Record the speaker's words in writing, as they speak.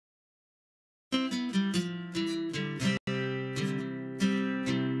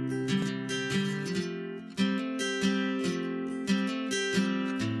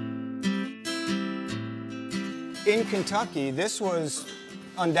In Kentucky, this was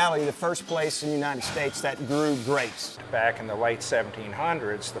undoubtedly the first place in the United States that grew grapes. Back in the late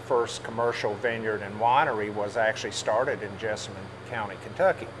 1700s, the first commercial vineyard and winery was actually started in Jessamine County,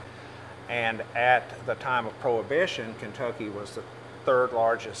 Kentucky. And at the time of Prohibition, Kentucky was the third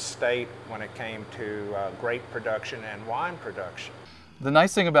largest state when it came to grape production and wine production. The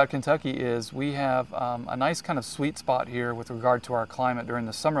nice thing about Kentucky is we have a nice kind of sweet spot here with regard to our climate during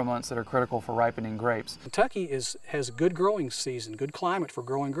the summer months that are critical for ripening grapes. Kentucky has a good growing season, good climate for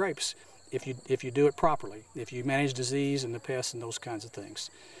growing grapes if you do it properly, if you manage disease and the pests and those kinds of things.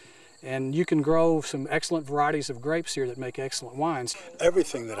 And you can grow some excellent varieties of grapes here that make excellent wines.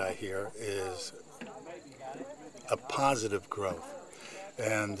 Everything that I hear is a positive growth.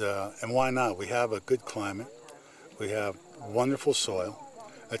 And why not? We have a good climate. We have wonderful soil.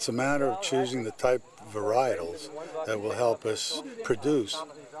 It's a matter of choosing the type of varietals that will help us produce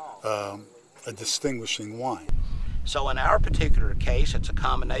a distinguishing wine. So in our particular case, it's a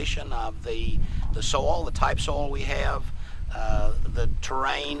combination of the soil, the type soil we have, the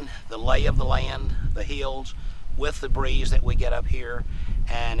terrain, the lay of the land, the hills, with the breeze that we get up here,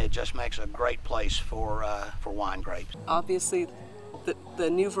 and it just makes a great place for wine grapes. Obviously, the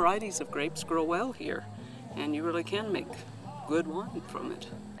new varieties of grapes grow well here, and you really can make good wine from it.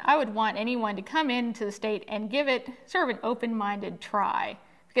 I would want anyone to come into the state and give it sort of an open-minded try.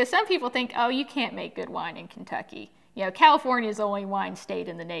 Because some people think, oh, you can't make good wine in Kentucky. You know, California is the only wine state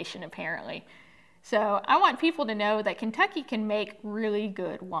in the nation, apparently. So I want people to know that Kentucky can make really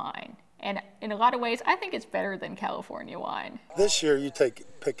good wine. And in a lot of ways, I think it's better than California wine. This year, you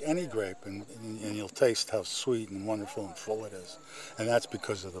pick any grape and you'll taste how sweet and wonderful and full it is. And that's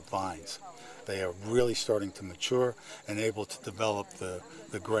because of the vines. They are really starting to mature and able to develop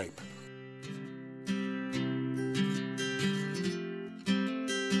the grape.